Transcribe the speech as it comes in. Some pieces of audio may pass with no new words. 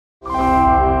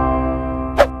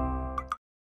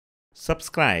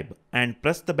Subscribe and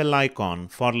press the bell icon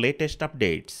for latest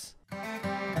updates.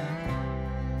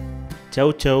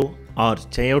 Chow Chow or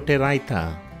Chayote raita.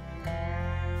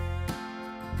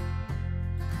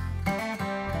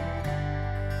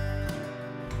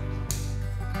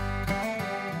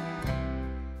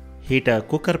 Heat a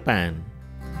cooker pan.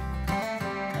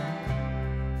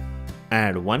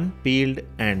 Add 1 peeled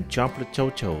and chopped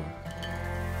chow chow.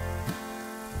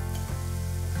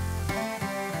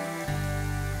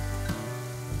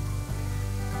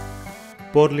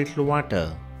 Pour little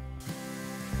water.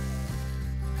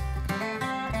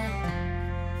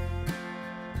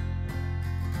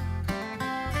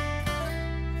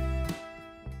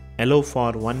 Allow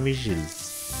for 1 whistle.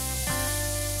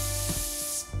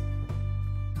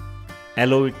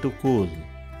 Allow it to cool.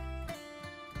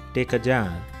 Take a jar.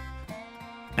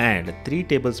 Add 3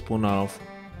 tablespoons of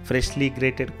freshly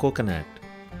grated coconut.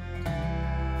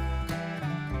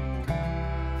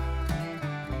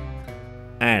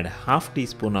 Add half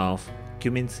teaspoon of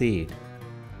cumin seed.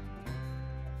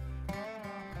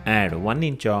 Add 1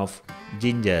 inch of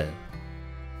ginger.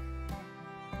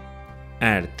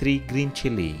 Add 3 green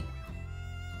chili.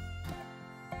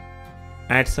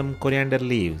 Add some coriander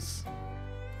leaves.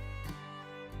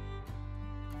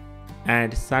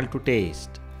 Add salt to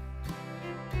taste.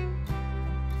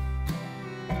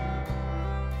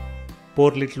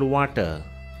 Pour little water.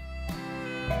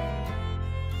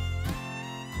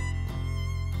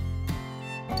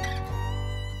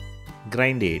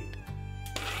 Grind it.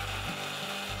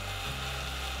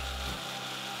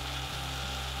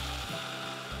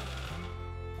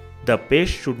 The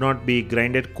paste should not be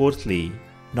grinded coarsely,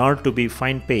 nor to be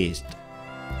fine paste.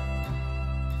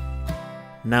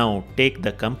 Now take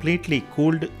the completely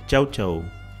cooled chow chow.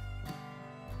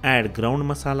 Add ground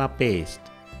masala paste.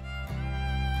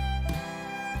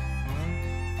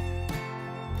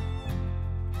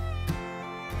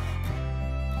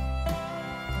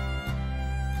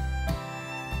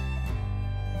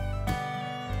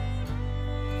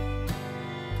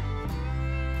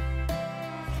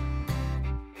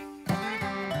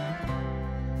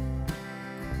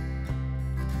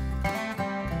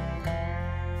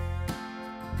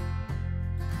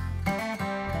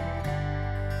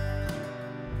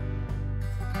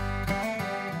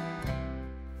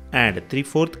 Add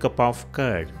 3/4 cup of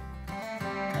curd.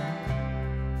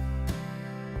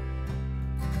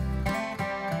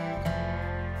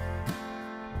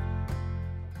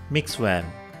 Mix well.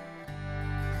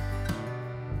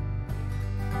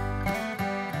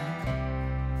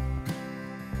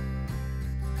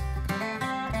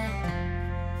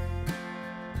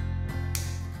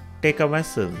 Take a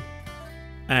vessel.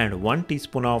 Add 1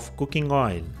 teaspoon of cooking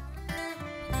oil.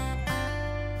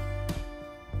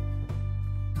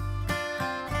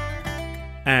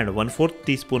 Add 1/4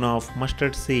 teaspoon of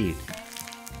mustard seed.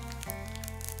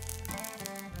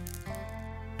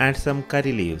 Add some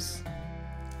curry leaves.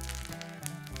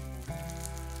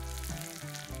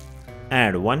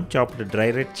 Add 1 chopped dry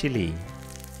red chili.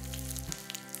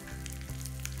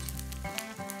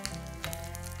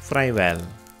 Fry well.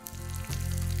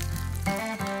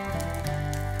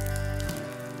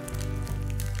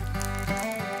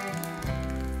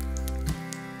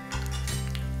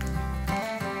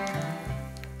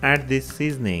 Add this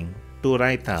seasoning to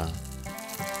raita.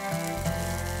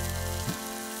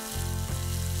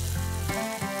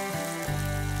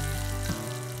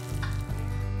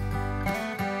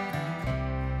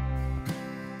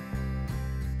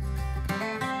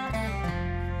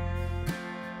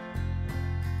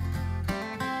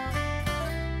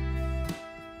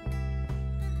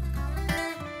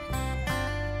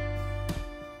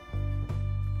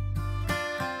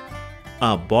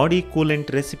 A body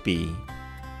coolant recipe,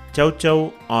 Chow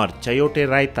Chow or Chayote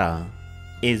raita,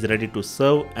 is ready to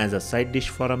serve as a side dish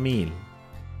for a meal.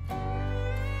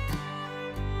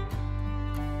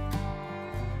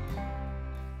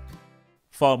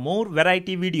 For more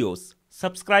variety videos,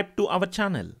 subscribe to our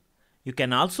channel. You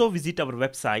can also visit our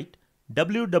website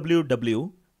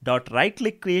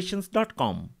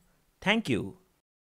www.rightclickcreations.com. Thank you.